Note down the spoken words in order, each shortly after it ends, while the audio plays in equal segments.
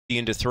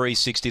into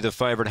 360, the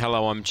favourite,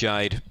 Hello I'm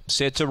Jade.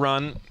 Set to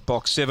run,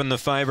 box 7, the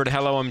favourite,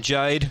 Hello I'm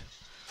Jade.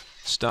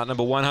 Start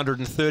number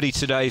 130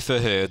 today for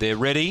her. They're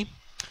ready.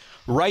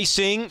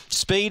 Racing,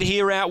 speed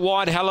here out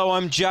wide, Hello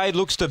I'm Jade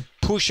looks to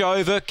push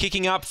over,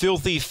 kicking up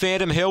Filthy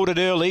Phantom, held it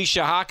early.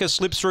 Shahaka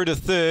slips through to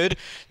third.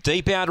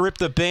 Deep out, Rip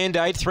the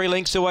Band-Aid, 3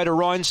 lengths away to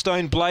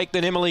Rhinestone Blake,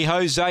 then Emily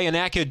Jose and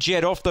Akka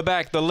Jet off the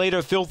back. The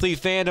leader, Filthy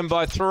Phantom,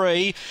 by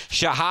 3.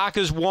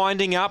 Shahaka's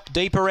winding up,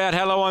 deeper out,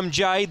 Hello I'm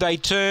Jade. They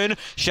turn,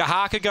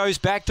 Shahaka goes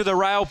back to the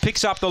rail,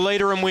 picks up the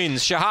leader and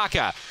wins.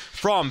 Shahaka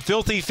from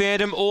Filthy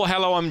Phantom or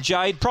Hello I'm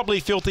Jade. Probably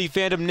Filthy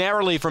Phantom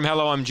narrowly from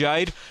Hello I'm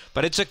Jade,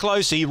 but it's a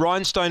closey.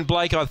 Rhinestone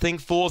Blake, I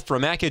think, 4th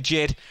from Akka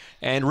Jet,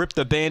 and Rip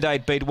the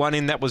Band-Aid beat 1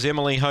 in. That was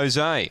Emily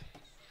Jose.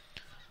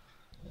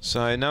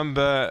 So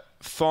number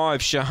 5,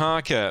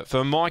 Shahaka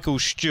for Michael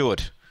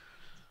Stewart,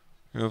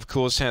 who of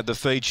course had the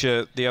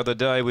feature the other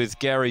day with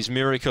Gary's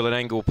Miracle at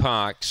Angle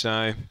Park.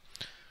 So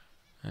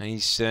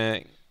he's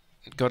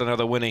got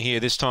another winner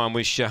here, this time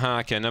with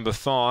Shahaka. Number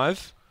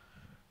 5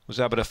 was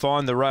able to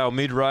find the rail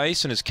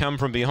mid-race and has come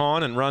from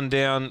behind and run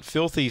down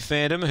Filthy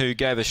Phantom, who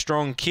gave a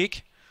strong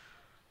kick.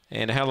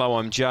 And Hello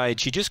I'm Jade,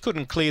 she just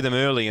couldn't clear them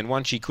early, and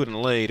once she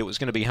couldn't lead, it was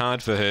going to be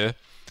hard for her.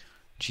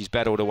 She's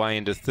battled away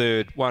into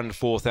third.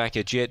 1/4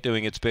 Akka Jet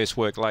doing its best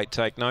work late.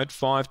 Take note.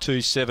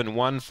 5.27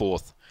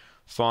 1/4.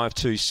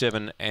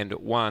 5.27 and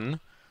 1.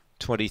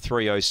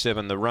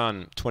 23.07 the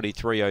run.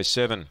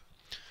 23.07.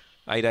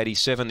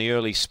 8.87 the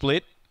early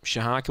split.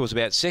 Shahaka was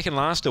about second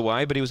last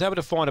away, but he was able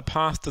to find a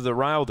path to the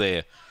rail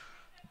there.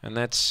 And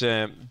that's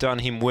done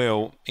him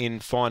well in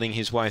finding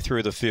his way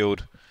through the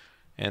field.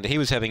 And he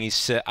was having his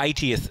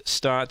 80th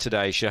start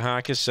today,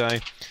 Shahaka, so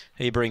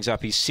he brings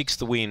up his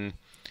 6th win.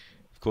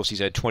 Of course, he's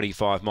had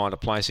 25 minor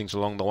placings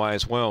along the way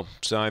as well.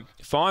 So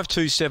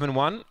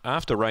 5.271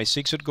 after race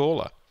 6 at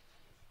Gawler.